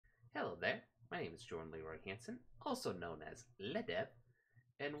Hello there, my name is Jordan Leroy Hansen, also known as Ledev,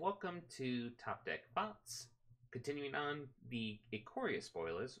 and welcome to Top Deck Thoughts. Continuing on the Ikoria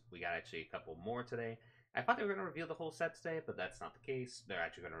spoilers, we got actually a couple more today. I thought they were going to reveal the whole set today, but that's not the case. They're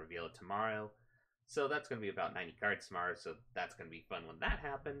actually going to reveal it tomorrow. So that's going to be about 90 cards tomorrow, so that's going to be fun when that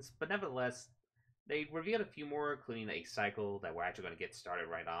happens. But nevertheless, they revealed a few more, including a cycle that we're actually going to get started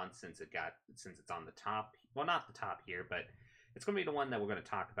right on since it's on the top. Well, not the top here, but it's going to be the one that we're going to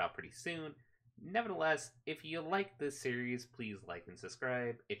talk about pretty soon. Nevertheless, if you like this series, please like and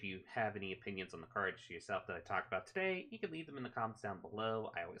subscribe. If you have any opinions on the cards yourself that I talk about today, you can leave them in the comments down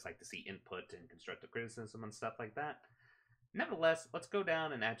below. I always like to see input and constructive criticism and stuff like that. Nevertheless, let's go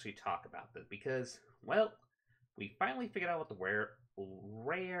down and actually talk about this because, well, we finally figured out what the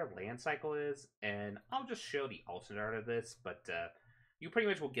rare land cycle is, and I'll just show the alternate art of this, but you pretty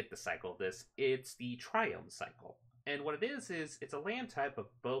much will get the cycle of this. It's the Triome cycle. And what it is it's a land type of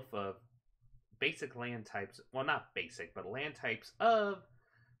both of basic land types. Well, not basic, but land types of,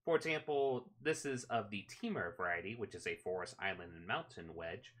 for example, this is of the Temur variety, which is a forest, island, and mountain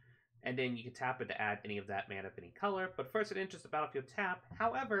wedge. And then you can tap it to add any of that mana of any color. But first it enters the battlefield tap.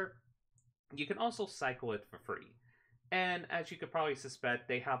 However, you can also cycle it for free. And as you could probably suspect,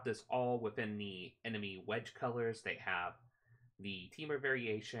 they have this all within the enemy wedge colors. They have the Temur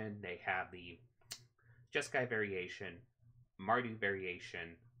variation. They have the Jeskai variation, Mardu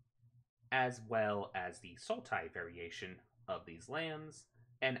variation, as well as the Sultai variation of these lands,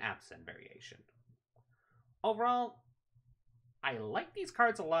 and Absen variation. Overall, I like these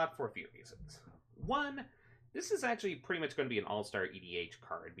cards a lot for a few reasons. One, this is actually pretty much going to be an all-star EDH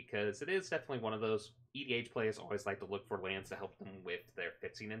card because it is definitely one of those EDH players always like to look for lands to help them with their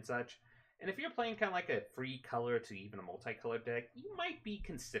fixing and such. And if you're playing kind of like a free color to even a multicolored deck, you might be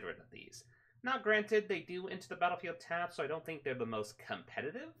considerate of these. Now, granted, they do enter the battlefield tap, so I don't think they're the most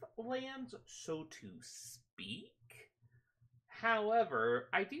competitive lands, so to speak. However,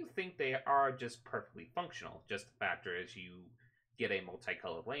 I do think they are just perfectly functional. Just the factor is you get a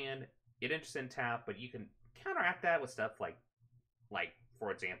multicolored land, it enters in tap, but you can counteract that with stuff like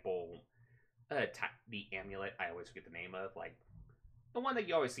for example, the amulet. I always forget the name of, like the one that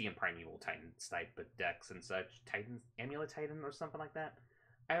you always see in Primeval Titans type of decks and such. Amulet Titan or something like that.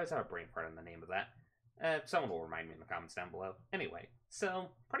 I always have a brain fart on the name of that. Someone will remind me in the comments down below. Anyway, so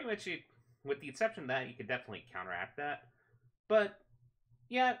pretty much with the exception of that, you can definitely counteract that. But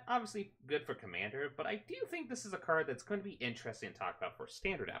yeah, obviously good for Commander, but I do think this is a card that's going to be interesting to talk about for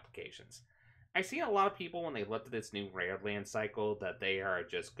standard applications. I've seen a lot of people when they looked at this new rare land cycle that they are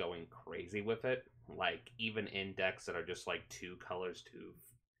just going crazy with it. Like, even in decks that are just like two colors to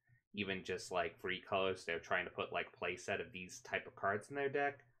even just like free colors, they're trying to put like playset of these type of cards in their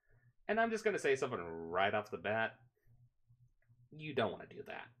deck. And I'm just going to say something right off the bat. You don't want to do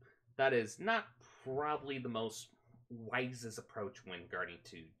that. That is not probably the most wisest approach when regarding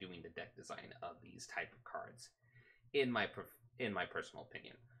to doing the deck design of these type of cards, in my personal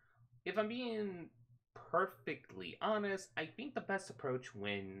opinion. If I'm being perfectly honest, I think the best approach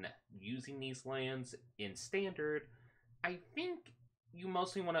when using these lands in standard, I think you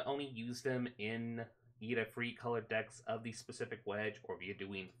mostly want to only use them in either free colored decks of the specific wedge, or if you're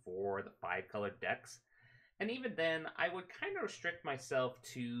doing 4 or the 5 colored decks. And even then, I would kind of restrict myself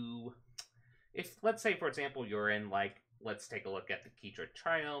to, if let's say for example you're in, like, let's take a look at the Keitra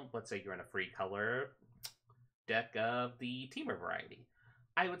Triumph. Let's say you're in a free color deck of the Temur variety.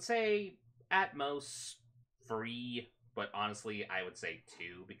 I would say at most 3, but honestly I would say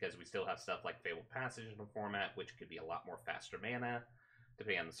 2, because we still have stuff like Fabled Passage in the format, which could be a lot more faster mana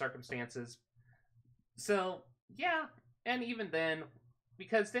depending on the circumstances. So yeah, and even then,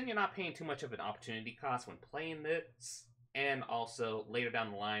 because then you're not paying too much of an opportunity cost when playing this, and also later down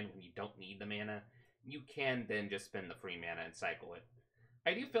the line when you don't need the mana, you can then just spend the free mana and cycle it.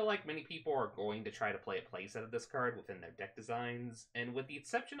 I do feel like many people are going to try to play a playset of this card within their deck designs, and with the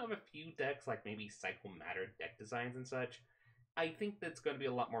exception of a few decks like maybe Cycle Matter deck designs and such, I think that's going to be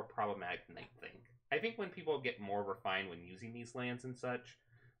a lot more problematic than they think. I think when people get more refined when using these lands and such,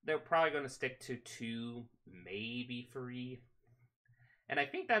 they're probably going to stick to 2, maybe 3. And I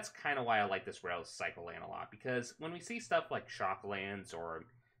think that's kind of why I like this Rails cycle land a lot, because when we see stuff like shock lands or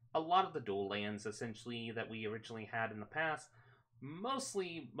a lot of the dual lands essentially that we originally had in the past, most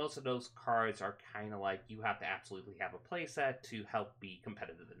of those cards are kind of like you have to absolutely have a playset to help be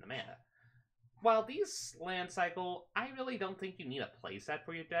competitive in the mana. While these land cycle, I really don't think you need a playset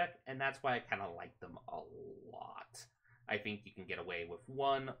for your deck, and that's why I kind of like them a lot. I think you can get away with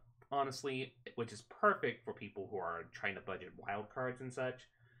one, honestly, which is perfect for people who are trying to budget wild cards and such.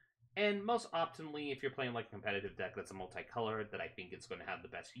 And most optimally, if you're playing like a competitive deck that's a multicolored, that I think it's going to have the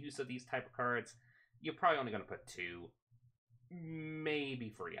best use of these type of cards, you're probably only going to put 2,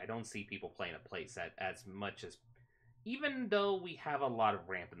 maybe 3. I don't see people playing a playset as much as, even though we have a lot of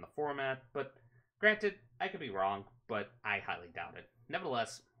ramp in the format, but granted, I could be wrong, but I highly doubt it.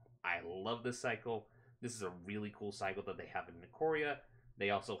 Nevertheless, I love this cycle. This is a really cool cycle that they have in Ikoria. They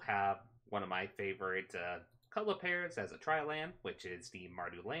also have one of my favorite color pairs as a tri-land, which is the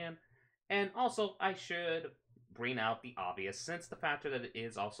Mardu land. And also, I should bring out the obvious, since the factor that it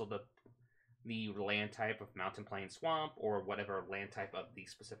is also the land type of Mountain Plain Swamp, or whatever land type of the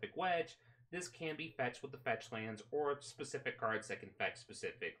specific wedge, this can be fetched with the fetch lands, or specific cards that can fetch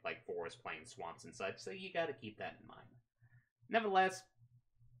specific, like Forest, Plain, Swamps, and such, so you gotta keep that in mind. Nevertheless,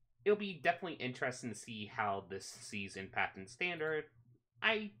 it'll be definitely interesting to see how this sees impact in Standard.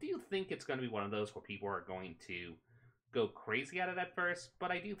 I do think it's going to be one of those where people are going to go crazy at it at first,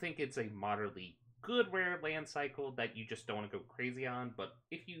 but I do think it's a moderately good rare land cycle that you just don't want to go crazy on, but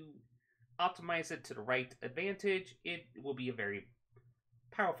if you optimize it to the right advantage, it will be a very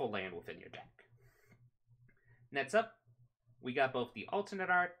powerful land within your deck. Next up, we got both the alternate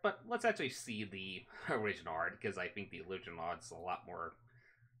art, but let's actually see the original art, because I think the original art's a lot more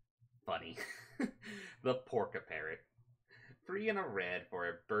funny. The Porca Parrot. 3 and a red for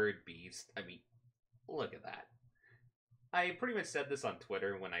a bird beast. I mean, look at that. I pretty much said this on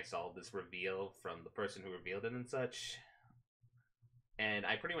Twitter when I saw this reveal from the person who revealed it and such. And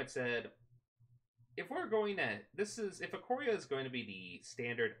I pretty much said, if we're going to, if Ikoria is going to be the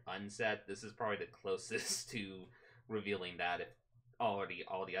standard unset, this is probably the closest to revealing that, if already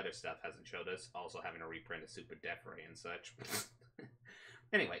all the other stuff hasn't showed us, also having a reprint of Super Death Ray and such.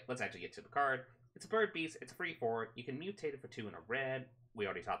 Anyway, let's actually get to the card. It's a bird beast, it's a free 4, you can mutate it for 2 and a red. We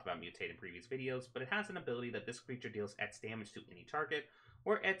already talked about mutate in previous videos, but it has an ability that this creature deals X damage to any target,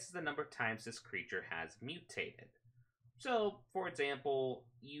 where X is the number of times this creature has mutated. So, for example,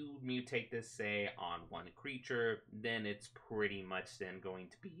 you mutate this, say, on one creature, then it's pretty much then going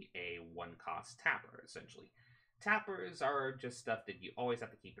to be a 1-cost tapper, essentially. Tappers are just stuff that you always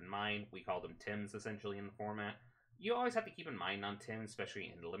have to keep in mind. We call them Tims, essentially, in the format. You always have to keep in mind on Tims,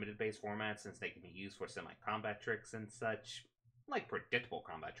 especially in the limited-based format, since they can be used for semi-combat tricks and such, like predictable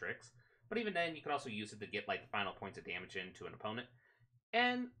combat tricks. But even then, you can also use it to get, like, the final points of damage into an opponent.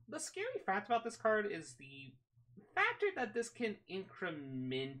 And the scary fact about this card is the factor that this can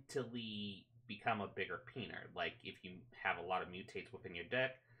incrementally become a bigger peener. Like, if you have a lot of mutates within your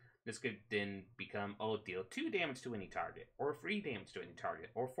deck, this could then become, oh, deal 2 damage to any target, or 3 damage to any target,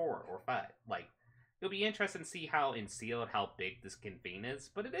 or 4, or 5. Like, it'll be interesting to see how in sealed, how big this convene is,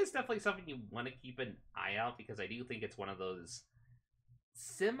 but it is definitely something you want to keep an eye out, because I do think it's one of those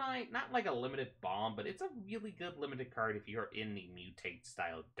not like a limited bomb, but it's a really good limited card if you're in the mutate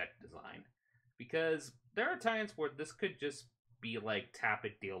style deck design. Because there are times where this could just be like tap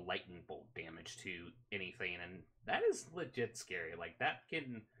it, deal lightning bolt damage to anything, and that is legit scary. Like, that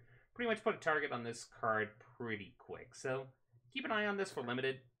can pretty much put a target on this card pretty quick. So keep an eye on this for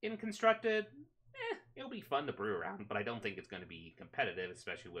limited. In constructed, it'll be fun to brew around, but I don't think it's going to be competitive,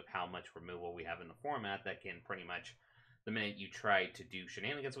 especially with how much removal we have in the format that can pretty much, the minute you try to do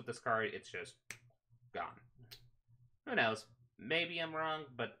shenanigans with this card, it's just gone. Who knows? Maybe I'm wrong,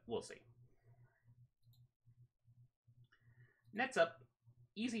 but we'll see. Next up,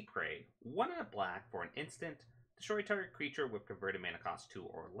 Easy Prey. 1 and a black for an instant. Destroy target creature with converted mana cost 2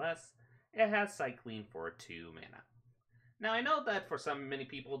 or less. It has Cycling for 2 mana. Now, I know that for many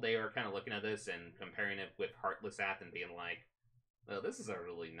people, they are kind of looking at this and comparing it with Heartless Act and being like, well, this is a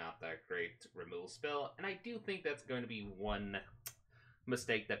really not that great removal spell. And I do think that's going to be one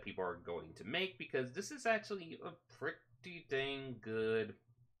mistake that people are going to make, because this is actually a pretty dang good ...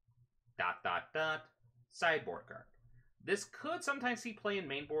 sideboard card. This could sometimes see play in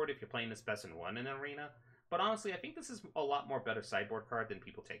main board if you're playing this best in 1 in an arena, but honestly, I think this is a lot more better sideboard card than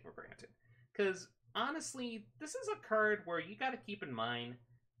people take for granted. Because honestly, this is a card where you gotta keep in mind,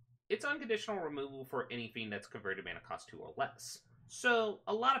 it's unconditional removal for anything that's converted mana cost 2 or less. So,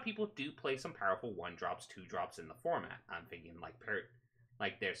 a lot of people do play some powerful 1-drops, 2-drops in the format. I'm thinking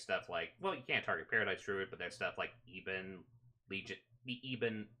like there's stuff like, well, you can't target Paradise Druid, but there's stuff like Eben, Legion, the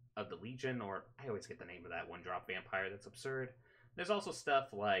Eben of the Legion, or I always get the name of that 1-drop vampire, that's absurd. There's also stuff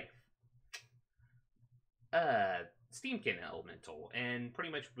like Steamkin Elemental, and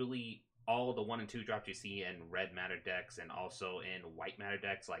pretty much really all the 1 and 2 drops you see in red matter decks and also in white matter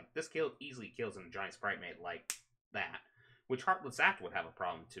decks. Like, this easily kills in a giant sprite mate like that, which Heartless Act would have a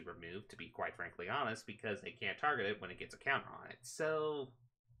problem to remove, to be quite frankly honest, because they can't target it when it gets a counter on it. So,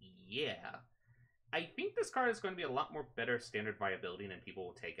 yeah. I think this card is going to be a lot more better standard viability than people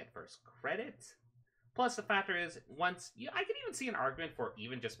will take at first credit. Plus, the factor is, I could even see an argument for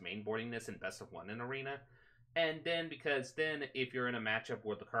even just mainboarding this in best of one in Arena. And then, because then if you're in a matchup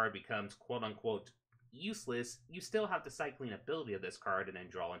where the card becomes quote-unquote useless, you still have the cycling ability of this card and then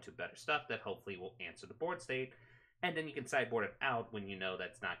draw into better stuff that hopefully will answer the board state. And then you can sideboard it out when you know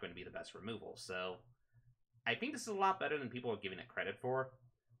that's not going to be the best removal. So, I think this is a lot better than people are giving it credit for.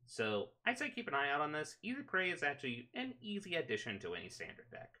 So, I'd say keep an eye out on this. Easy Prey is actually an easy addition to any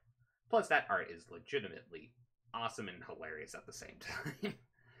standard deck. Plus, that art is legitimately awesome and hilarious at the same time.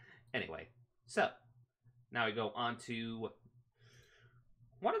 Anyway, so, now we go on to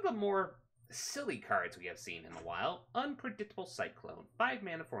one of the more silly cards we have seen in a while, Unpredictable Cyclone. 5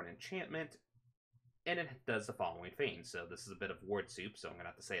 mana for an enchantment, and it does the following thing. So this is a bit of word soup, so I'm going to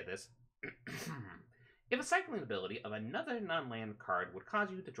have to say this. If a cycling ability of another non-land card would cause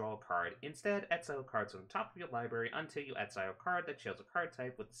you to draw a card, instead exile cards from the top of your library until you exile a card that shows a card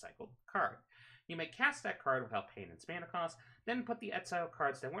type with the cycled card. You may cast that card without paying its mana cost, then put the exile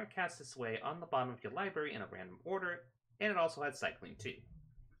cards that weren't cast this way on the bottom of your library in a random order, and it also has cycling too.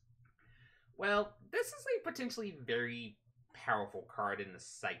 Well, this is a potentially very powerful card in the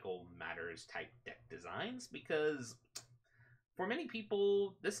Cycle Matters type deck designs, because for many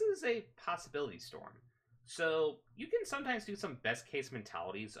people, this is a possibility storm. So you can sometimes do some best case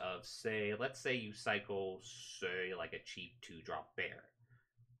mentalities of, say, let's say you cycle, say, like a cheap 2-drop bear.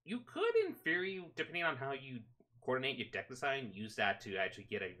 You could, in theory, depending on how you coordinate your deck design, use that to actually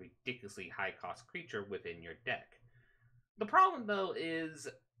get a ridiculously high cost creature within your deck. The problem, though, is,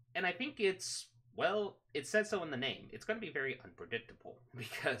 and I think it's, well, it says so in the name, it's going to be very unpredictable,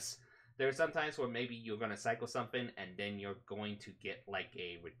 because there are some times where maybe you're going to cycle something and then you're going to get like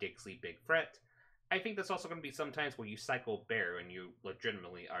a ridiculously big threat. I think there's also going to be some times where you cycle bear and you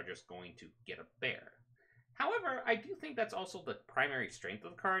legitimately are just going to get a bear. However, I do think that's also the primary strength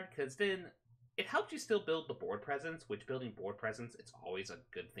of the card, because then it helps you still build the board presence, which building board presence, it's always a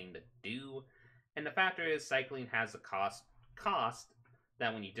good thing to do. And the factor is cycling has a cost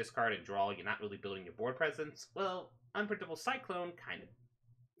that when you discard and draw, you're not really building your board presence. Well, Unpredictable Cyclone kind of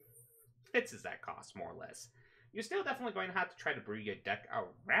fits that cost, more or less. You're still definitely going to have to try to brew your deck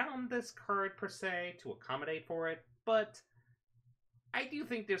around this card, per se, to accommodate for it, but I do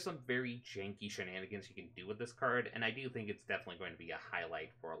think there's some very janky shenanigans you can do with this card, and I do think it's definitely going to be a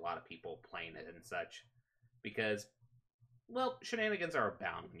highlight for a lot of people playing it and such, because, well, shenanigans are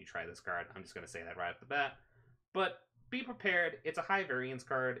abound when you try this card. I'm just going to say that right off the bat, but be prepared. It's a high variance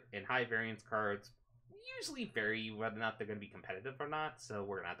card, and high variance cards usually vary whether or not they're going to be competitive or not, so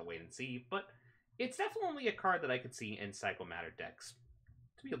we're going to have to wait and see, but it's definitely a card that I could see in Cycle Matter decks,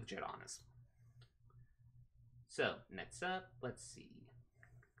 to be legit honest. So, next up, let's see.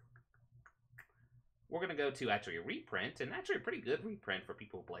 We're going to go to actually a reprint, and actually a pretty good reprint for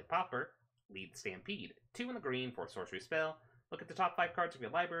people who play Pauper, Lead Stampede. 2 in the green for a sorcery spell. Look at the top 5 cards of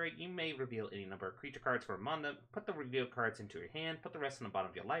your library. You may reveal any number of creature cards from among them. Put the revealed cards into your hand. Put the rest on the bottom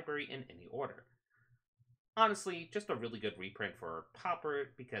of your library in any order. Honestly, just a really good reprint for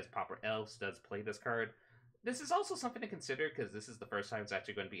Pauper, because Pauper Elves does play this card. This is also something to consider, because this is the first time it's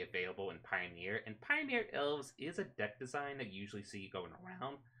actually going to be available in Pioneer, and Pioneer Elves is a deck design that you usually see going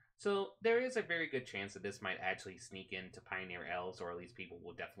around, so there is a very good chance that this might actually sneak into Pioneer Elves, or at least people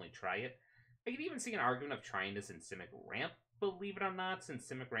will definitely try it. I could even see an argument of trying this in Simic Ramp, believe it or not, since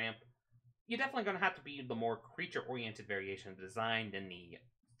Simic Ramp, you're definitely going to have to be the more creature-oriented variation of the design than the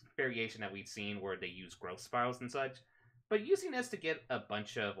variation that we've seen where they use growth spirals and such. But using this to get a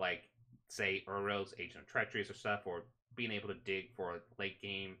bunch of, like, say, Uros, Agent of Treacheries or stuff, or being able to dig for late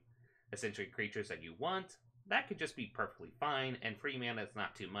game, essentially creatures that you want, that could just be perfectly fine, and free mana is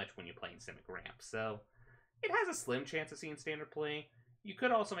not too much when you're playing Simic Ramp. So, it has a slim chance of seeing standard play. You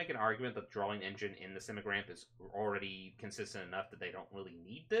could also make an argument that the drawing engine in the Simic Ramp is already consistent enough that they don't really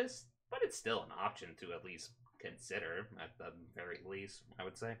need this, but it's still an option to at least consider, at the very least, I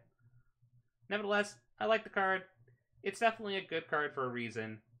would say. Nevertheless, I like the card. It's definitely a good card for a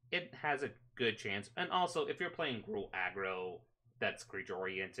reason. It has a good chance. And also, if you're playing Gruul aggro that's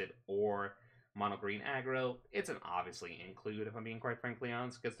creature-oriented, or mono green aggro, it's an obviously include, if I'm being quite frankly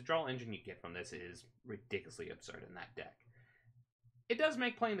honest, because the draw engine you get from this is ridiculously absurd in that deck. It does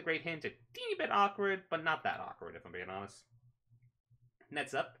make playing the Great Hint a teeny bit awkward, but not that awkward, if I'm being honest.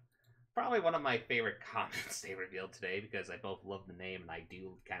 Next up, probably one of my favorite comments they revealed today, because I both love the name and I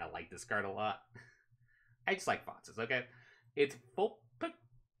do kind of like this card a lot. I just like Foxes, okay? It's Volperkeet.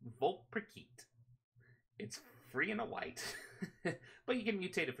 It's 3 and a white, but you can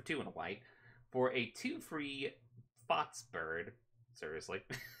mutate it for 2 and a white, for a 2 free Fox bird. Seriously.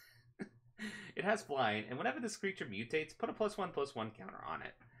 It has flying, and whenever this creature mutates, put a +1/+1 counter on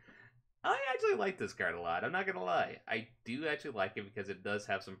it. I actually like this card a lot, I'm not gonna lie. I do actually like it because it does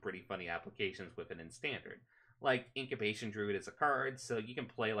have some pretty funny applications with it in Standard. Like, Incubation Druid is a card, so you can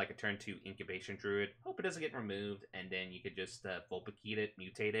play like a turn 2 Incubation Druid, hope it doesn't get removed, and then you could just Vulpicate it,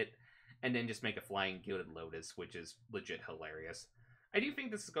 mutate it, and then just make a Flying Gilded Lotus, which is legit hilarious. I do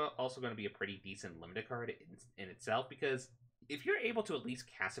think this is also going to be a pretty decent limited card in itself, because if you're able to at least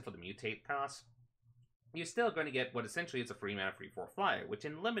cast it for the mutate cost, you're still going to get what essentially is a free mana free 4 flyer, which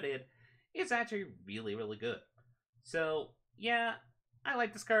in limited is actually really, really good. So, yeah, I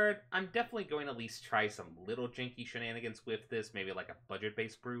like this card. I'm definitely going to at least try some little janky shenanigans with this, maybe like a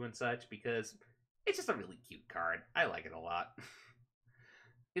budget-based brew and such, because it's just a really cute card. I like it a lot.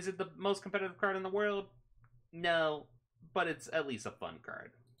 Is it the most competitive card in the world? No, but it's at least a fun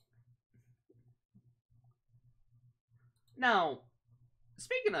card. Now,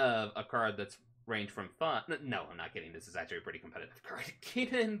 speaking of a card that's range from fun... No, I'm not kidding. This is actually a pretty competitive card.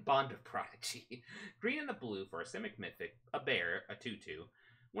 Keaton, Bond of Prodigy. Green and a blue for a Simic Mythic, a bear, a 2/2.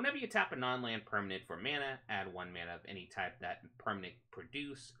 Whenever you tap a non-land permanent for mana, add 1 mana of any type that permanent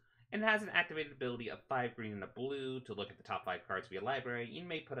produce, and it has an activated ability of 5 green and a blue to look at the top 5 cards of your library. You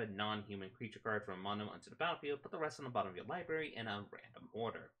may put a non-human creature card from among them onto the battlefield, put the rest on the bottom of your library in a random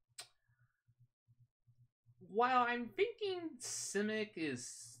order. While I'm thinking Simic is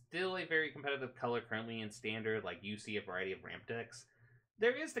still a very competitive color currently in Standard, like you see a variety of ramp decks,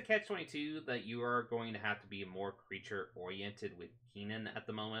 there is the catch-22 that you are going to have to be more creature-oriented with Keenan at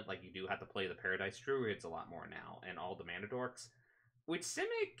the moment. Like, you do have to play the Paradise Druids a lot more now, and all the Mana Dorks. Which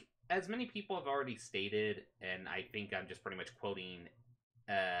Simic, as many people have already stated, and I think I'm just pretty much quoting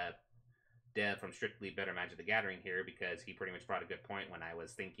Dev from Strictly Better Magic the Gathering here, because he pretty much brought a good point when I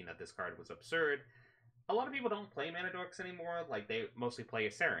was thinking that this card was absurd. A lot of people don't play Mana Dorks anymore. Like, they mostly play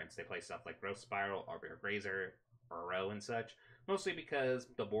Ascerants. They play stuff like Growth Spiral, Arbor Grazer, Burrow, and such. Mostly because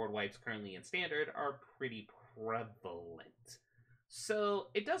the board wipes currently in Standard are pretty prevalent. So,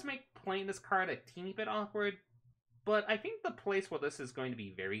 it does make playing this card a teeny bit awkward, but I think the place where this is going to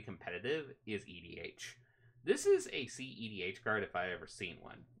be very competitive is EDH. This is a CEDH card if I've ever seen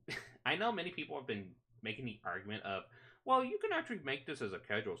one. I know many people have been making the argument of, well, you can actually make this as a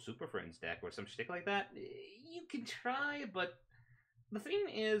casual Super Friends deck or some shit like that. You can try, but the thing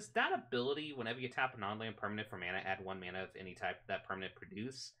is, that ability, whenever you tap a non-land permanent for mana, add 1 mana of any type that permanent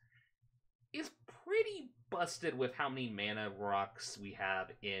produce, is pretty busted with how many mana rocks we have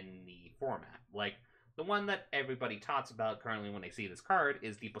in the format. Like, the one that everybody talks about currently when they see this card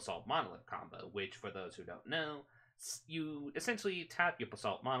is the Basalt Monolith combo, which, for those who don't know, you essentially tap your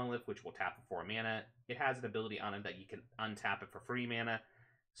Basalt Monolith, which will tap for 4 mana. It has an ability on it that you can untap it for free mana.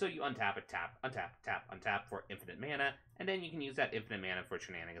 So you untap it, tap, untap, tap, untap for infinite mana, and then you can use that infinite mana for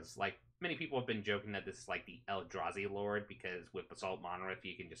shenanigans. Like, many people have been joking that this is like the Eldrazi Lord, because with Basalt Monolith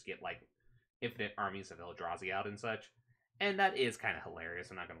you can just get, like, infinite armies of Eldrazi out and such. And that is kind of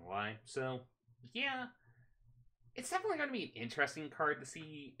hilarious, I'm not gonna lie. So, yeah. It's definitely going to be an interesting card to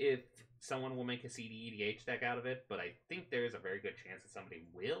see if someone will make a CDEDH deck out of it, but I think there is a very good chance that somebody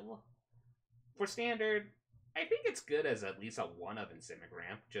will. For Standard, I think it's good as at least a 1-of in Simic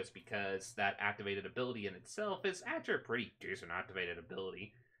Ramp, just because that activated ability in itself is actually a pretty decent activated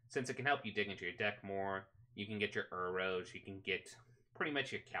ability, since it can help you dig into your deck more. You can get your Urrows, you can get pretty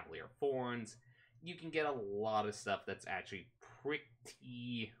much your Cavalier Thorns, you can get a lot of stuff that's actually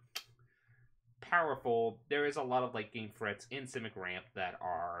pretty powerful. There is a lot of late game threats in Simic Ramp that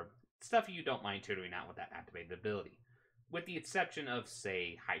are stuff you don't mind tutoring out with that activated ability, with the exception of,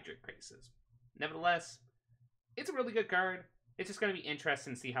 say, Hydric Paces. Nevertheless, it's a really good card. It's just going to be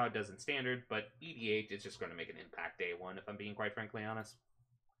interesting to see how it does in Standard, but EDH is just going to make an impact day 1, if I'm being quite frankly honest.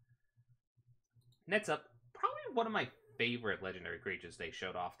 Next up, probably one of my favorite legendary creatures they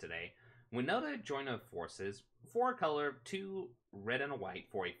showed off today. Winota, Joiner of Forces, 4 color, 2 red and a white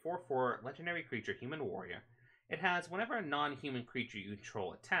for a 4/4 legendary creature human warrior. It has whenever a non-human creature you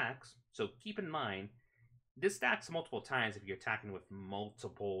control attacks, so keep in mind, this stacks multiple times if you're attacking with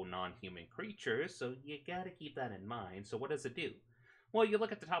multiple non-human creatures, so you gotta keep that in mind. So what does it do? Well, you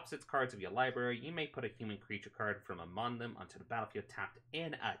look at the top 6 cards of your library, you may put a human creature card from among them onto the battlefield tapped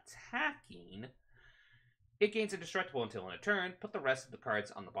and attacking. It gains indestructible until in a turn. Put the rest of the cards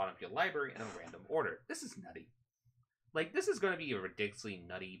on the bottom of your library in a random order. This is nutty. Like, this is going to be a ridiculously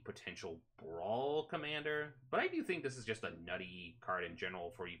nutty potential Brawl commander, but I do think this is just a nutty card in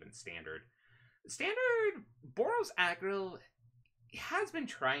general for even Standard. Standard, Boros aggro has been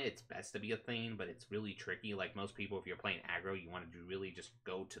trying its best to be a thing, but it's really tricky. Like most people, if you're playing aggro, you want to really just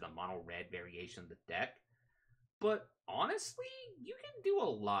go to the mono red variation of the deck. But honestly, you can do a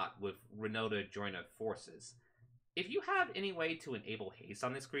lot with Renota Joiner Forces. If you have any way to enable haste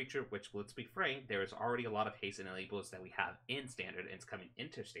on this creature, which, let's be frank, there is already a lot of haste enables that we have in Standard and it's coming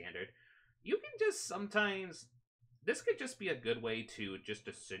into Standard, you can just sometimes... This could just be a good way to just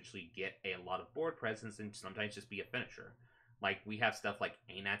essentially get a lot of board presence and sometimes just be a finisher. Like, we have stuff like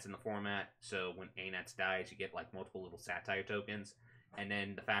Anats in the format, so when Anats dies, you get, like, multiple little satire tokens. And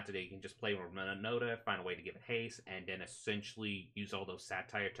then the fact that you can just play with Nota, find a way to give it haste, and then essentially use all those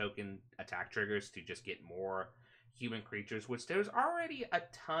satire token attack triggers to just get more human creatures, which there's already a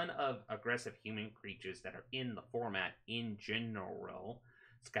ton of aggressive human creatures that are in the format in general.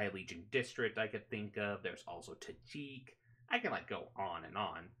 Sky Legion District I could think of. There's also Tajik. I can, like, go on and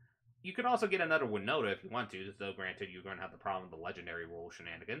on. You could also get another Winota if you want to, though granted you're going to have the problem with the legendary rule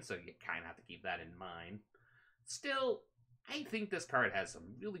shenanigans, so you kind of have to keep that in mind. Still, I think this card has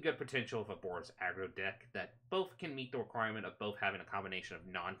some really good potential for Board's aggro deck that both can meet the requirement of both having a combination of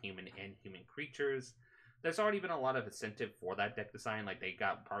non-human and human creatures. There's already been a lot of incentive for that deck design, like they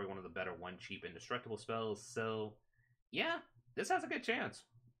got probably one of the better one-cheap indestructible spells, so yeah, this has a good chance.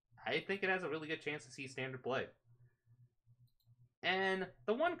 I think it has a really good chance to see Standard play. And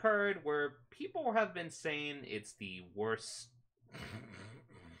the one card where people have been saying it's the worst...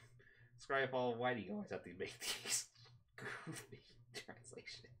 Scryfall, why do you always have to make these goofy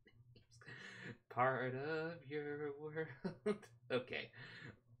translation names? Part of your world. Okay.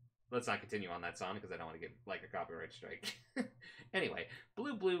 Let's not continue on that song because I don't want to get, like, a copyright strike. Anyway,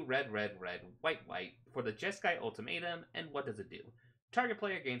 blue, blue, red, red, red, white, white for the Jeskai Ultimatum, and what does it do? Target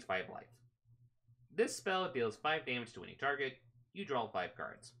player gains 5 life. This spell deals 5 damage to any target. You draw 5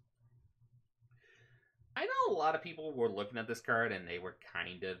 cards. I know a lot of people were looking at this card and they were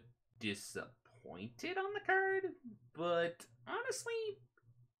kind of disappointed on the card, but honestly,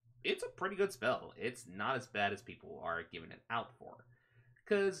 it's a pretty good spell. It's not as bad as people are giving it out for,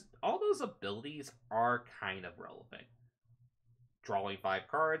 because all those abilities are kind of relevant. Drawing 5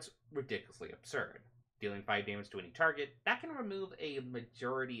 cards, ridiculously absurd. Dealing 5 damage to any target, that can remove a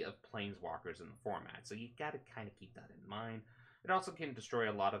majority of planeswalkers in the format, so you gotta kind of keep that in mind. It also can destroy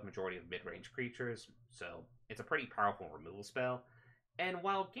a lot of majority of mid-range creatures, so it's a pretty powerful removal spell. And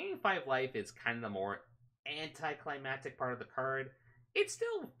while gaining 5 life is kind of the more anticlimactic part of the card, it's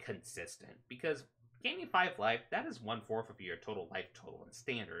still consistent, because gaining 5 life, that is 1/4 of your total life total in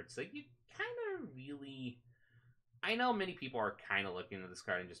Standard, so you kind of really... I know many people are kind of looking at this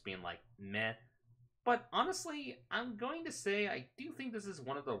card and just being like, meh. But honestly, I'm going to say I do think this is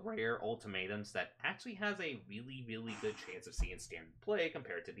one of the rare ultimatums that actually has a really, really good chance of seeing Standard play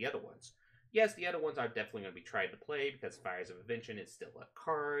compared to the other ones. Yes, the other ones are definitely going to be tried to play because Fires of Invention is still a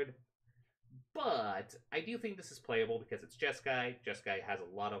card. But I do think this is playable because it's Jeskai. Jeskai has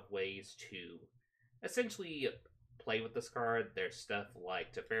a lot of ways to essentially play with this card. There's stuff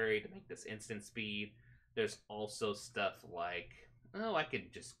like Teferi to make this instant speed. There's also stuff like... Oh, I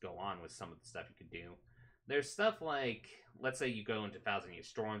could just go on with some of the stuff you could do. There's stuff like, let's say you go into 1,000-Year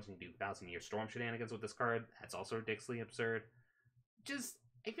Storms and do 1,000-Year Storm shenanigans with this card. That's also ridiculously absurd. Just,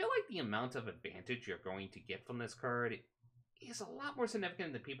 I feel like the amount of advantage you're going to get from this card is a lot more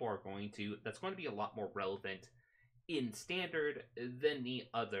significant than people are going to. That's going to be a lot more relevant in Standard than the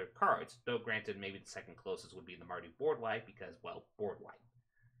other cards. Though, granted, maybe the second closest would be the Mardu board wipe because, well, board wipe.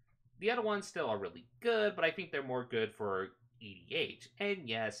 The other ones still are really good, but I think they're more good for EDH. And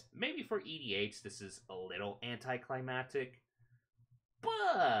yes, maybe for EDH this is a little anticlimactic,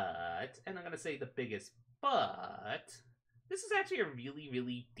 but, and I'm going to say the biggest but, this is actually a really,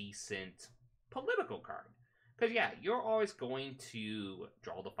 really decent political card. Because yeah, you're always going to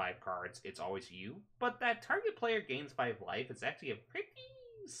draw the 5 cards, it's always you, but that target player gains 5 life is actually a pretty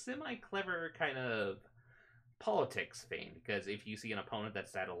semi-clever kind of politics thing, because if you see an opponent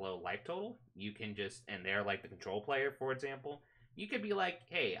that's at a low life total, you can just, and they're like the control player, for example, you could be like,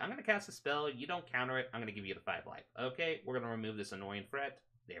 hey, I'm going to cast a spell, you don't counter it, I'm going to give you the 5 life. Okay, we're going to remove this annoying threat.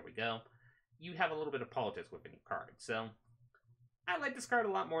 There we go. You have a little bit of politics within your card. So, I like this card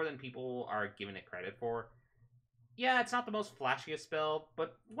a lot more than people are giving it credit for. Yeah, it's not the most flashiest spell,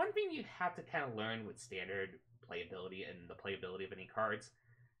 but one thing you have to kind of learn with Standard playability and the playability of any cards,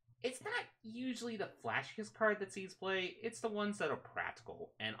 it's not usually the flashiest card that sees play, it's the ones that are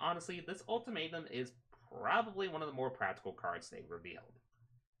practical. And honestly, this Ultimatum is probably one of the more practical cards they've revealed.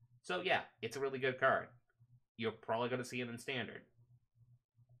 So yeah, it's a really good card. You're probably going to see it in Standard.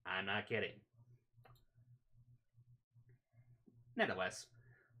 I'm not kidding. Nevertheless,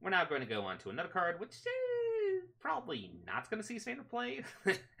 we're now going to go on to another card, which is probably not going to see Standard play.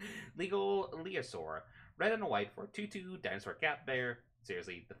 Legal Leosaur. Red and a white for 2/2 Dinosaur Cat Bear.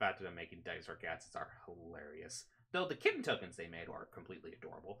 Seriously, the fact that I'm making dinosaur cats are hilarious. Though the kitten tokens they made are completely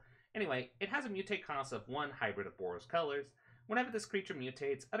adorable. Anyway, it has a mutate cost of 1 hybrid of Boros colors. Whenever this creature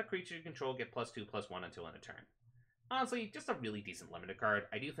mutates, other creatures you control get +2/+1 until end of turn. Honestly, just a really decent limited card.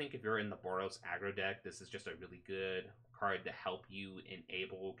 I do think if you're in the Boros aggro deck, this is just a really good card to help you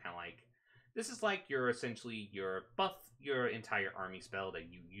enable kind of like... This is like essentially your buff your entire army spell that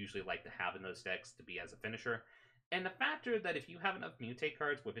you usually like to have in those decks to be as a finisher. And the factor that if you have enough mutate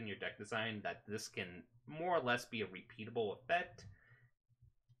cards within your deck design that this can more or less be a repeatable effect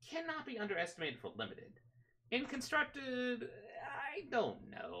cannot be underestimated for limited. In constructed, I don't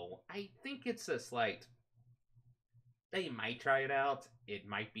know. I think it's a slight... They might try it out. It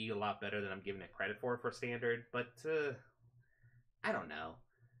might be a lot better than I'm giving it credit for standard, but I don't know.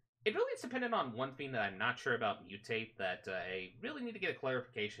 It really is dependent on one thing that I'm not sure about Mutate that I really need to get a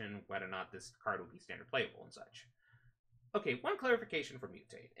clarification whether or not this card will be standard playable and such. Okay, one clarification for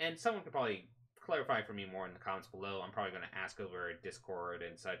Mutate, and someone could probably clarify for me more in the comments below. I'm probably going to ask over Discord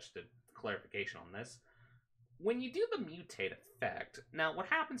and such to clarification on this. When you do the Mutate effect, now what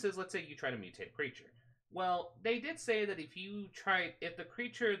happens is, let's say you try to mutate a creature. Well, they did say that if the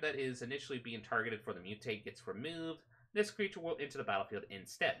creature that is initially being targeted for the mutate gets removed, this creature will enter the battlefield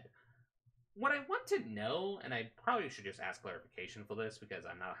instead. What I want to know, and I probably should just ask clarification for this because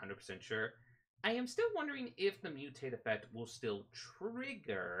I'm not 100% sure, I am still wondering if the mutate effect will still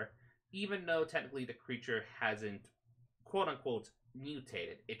trigger, even though technically the creature hasn't, quote-unquote,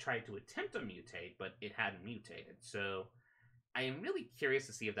 mutated. It tried to attempt to mutate, but it hadn't mutated, so... I am really curious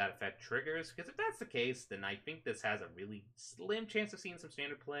to see if that effect triggers, because if that's the case, then I think this has a really slim chance of seeing some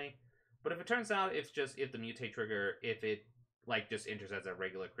standard play. But if it turns out if the mutate trigger, if it just enters as a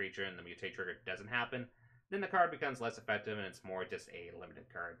regular creature and the mutate trigger doesn't happen, then the card becomes less effective and it's more just a limited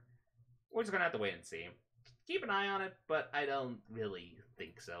card. We're just going to have to wait and see. Keep an eye on it, but I don't really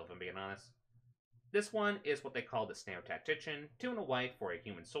think so, if I'm being honest. This one is what they call the Snare Tactician. 2 and a white for a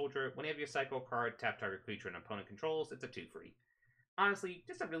human soldier. Whenever you cycle a card, tap target creature an opponent controls, it's a 2/free. Honestly,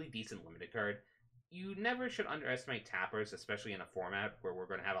 just a really decent limited card. You never should underestimate tappers, especially in a format where we're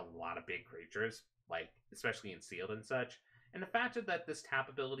going to have a lot of big creatures, especially in sealed and such. And the fact that this tap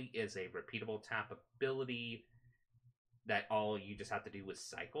ability is a repeatable tap ability that all you just have to do is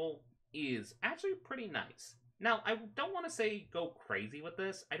cycle is actually pretty nice. Now, I don't want to say go crazy with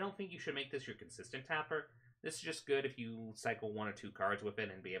this. I don't think you should make this your consistent tapper. This is just good if you cycle 1 or 2 cards with it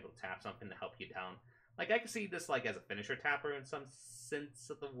and be able to tap something to help you down. I could see this as a finisher tapper in some sense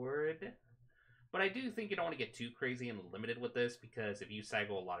of the word. But I do think you don't want to get too crazy and limited with this, because if you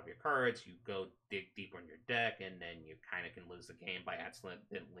cycle a lot of your cards, you go dig deeper in your deck, and then you kind of can lose the game by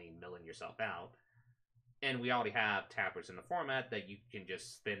accidentally milling yourself out. And we already have tappers in the format that you can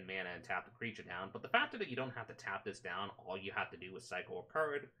just spend mana and tap the creature down. But the fact that you don't have to tap this down, all you have to do is cycle a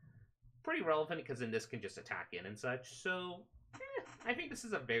card, pretty relevant, because then this can just attack in and such. So, I think this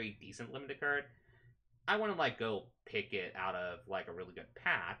is a very decent limited card. I want to go pick it out of a really good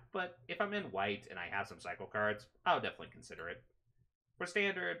pack, but if I'm in white and I have some cycle cards, I'll definitely consider it. For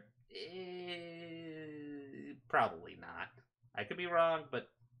standard, probably not. I could be wrong, but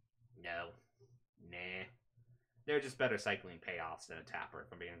no. Nah. They're just better cycling payoffs than a tapper,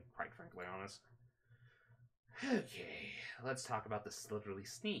 if I'm being quite frankly honest. Okay, let's talk about the Slithery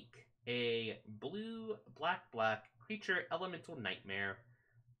Sneak. A blue, black creature elemental nightmare.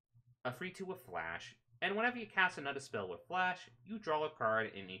 A 3/2 with flash. And whenever you cast another spell with flash, you draw a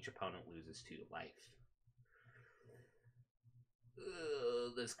card and each opponent loses 2 life.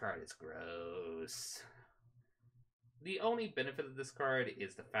 Ugh, this card is gross. The only benefit of this card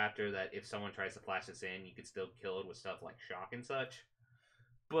is the factor that if someone tries to flash this in, you can still kill it with stuff like shock and such.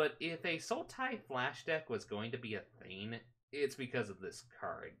 But if a Sultai flash deck was going to be a thing, it's because of this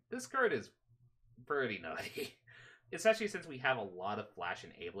card. This card is pretty nutty. Especially since we have a lot of flash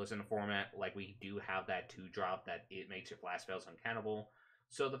enablers in the format, we do have that 2-drop that it makes your flash spells uncountable.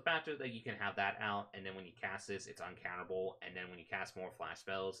 So the factor that you can have that out, and then when you cast this, it's uncountable, and then when you cast more flash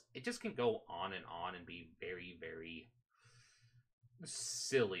spells, it just can go on and be very, very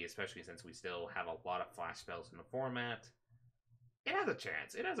silly, especially since we still have a lot of flash spells in the format. It has a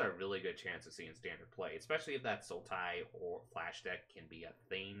chance. It has a really good chance of seeing standard play, especially if that Sultai or flash deck can be a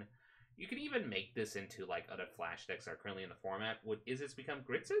thing. You can even make this into other flash decks that are currently in the format. Is this become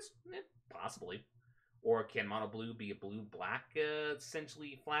Gritz's? Possibly. Or can Mono Blue be a blue-black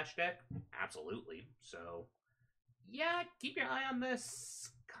essentially flash deck? Absolutely. So, yeah, keep your eye on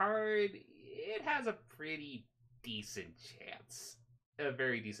this card. It has a pretty decent chance. A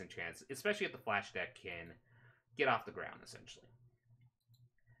very decent chance. Especially if the flash deck can get off the ground, essentially.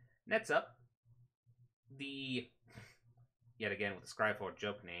 Next up, the yet again with the Scryfall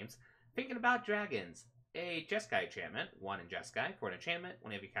joke names. Thinking about dragons. A Jeskai enchantment, 1 in Jeskai. For an enchantment,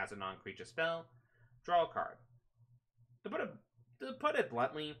 whenever you cast a non-creature spell, draw a card. To put it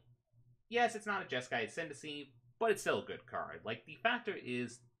bluntly, yes, it's not a Jeskai Ascendancy, but it's still a good card. Like, the factor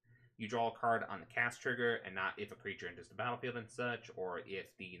is you draw a card on the cast trigger and not if a creature enters the battlefield and such, or if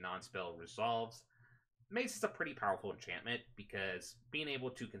the non-spell resolves. Makes this a pretty powerful enchantment because being able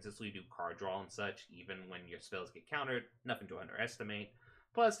to consistently do card draw and such, even when your spells get countered, nothing to underestimate.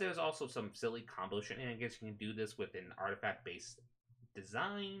 Plus, there's also some silly combo shenanigans you can do this with an artifact-based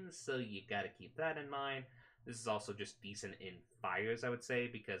design, so you gotta keep that in mind. This is also just decent in fires, I would say,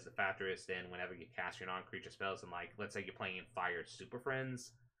 because the factor is then whenever you cast your non-creature spells, and like, let's say you're playing Fire Super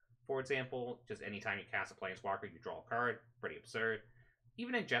Friends, for example, just anytime you cast a Planeswalker, you draw a card. Pretty absurd.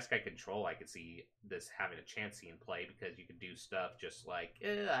 Even in Jeskai Control, I could see this having a chance in play because you could do stuff just like,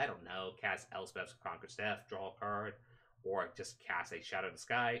 I don't know, cast Elspeth's Conqueror's Death, draw a card, or just cast a Shadow of the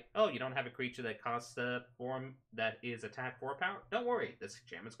Sky. Oh, you don't have a creature that costs a form that is attack 4 power? Don't worry, this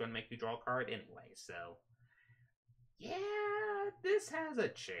enchantment's going to make you draw a card anyway, so yeah, this has a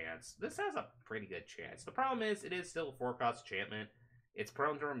chance. This has a pretty good chance. The problem is, it is still a 4-cost enchantment. It's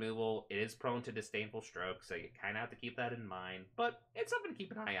prone to removal. It is prone to disdainful stroke, so you kind of have to keep that in mind. But it's something to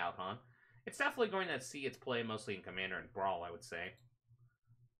keep an eye out on. It's definitely going to see its play mostly in Commander and Brawl, I would say.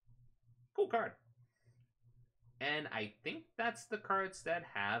 Cool card. And I think that's the cards that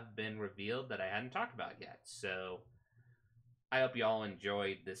have been revealed that I hadn't talked about yet. So I hope you all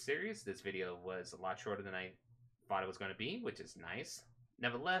enjoyed this series. This video was a lot shorter than I thought it was going to be, which is nice.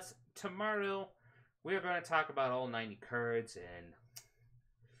 Nevertheless, tomorrow we are going to talk about all 90 cards, and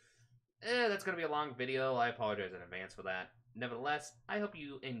that's going to be a long video. I apologize in advance for that. Nevertheless, I hope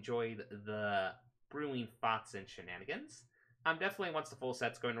you enjoyed the Brewing Thoughts and Shenanigans. I'm definitely, once the full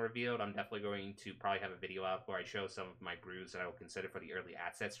set's going to revealed, I'm definitely going to probably have a video out where I show some of my brews that I will consider for the early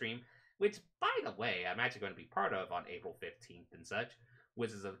access stream, which, by the way, I'm actually going to be part of on April 15th and such.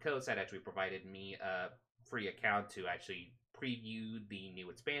 Wizards of the Coast had actually provided me a free account to actually preview the new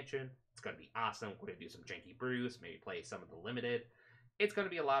expansion. It's going to be awesome. We're going to do some janky brews, maybe play some of the limited. It's going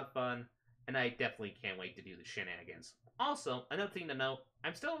to be a lot of fun, and I definitely can't wait to do the shenanigans. Also, another thing to note,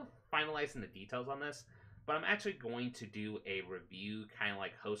 I'm still finalizing the details on this, but I'm actually going to do a review, kind of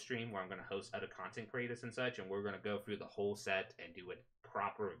like host stream, where I'm going to host other content creators and such, and we're going to go through the whole set and do a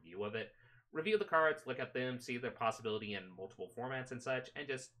proper review of it. Review the cards, look at them, see their possibility in multiple formats and such, and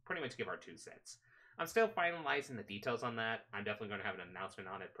just pretty much give our 2 cents. I'm still finalizing the details on that. I'm definitely going to have an announcement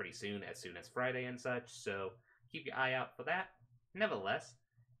on it pretty soon as Friday and such, so keep your eye out for that. Nevertheless,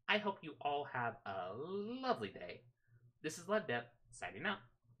 I hope you all have a lovely day. This is LeadDep, signing out.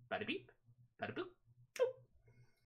 Bada beep, bada boop.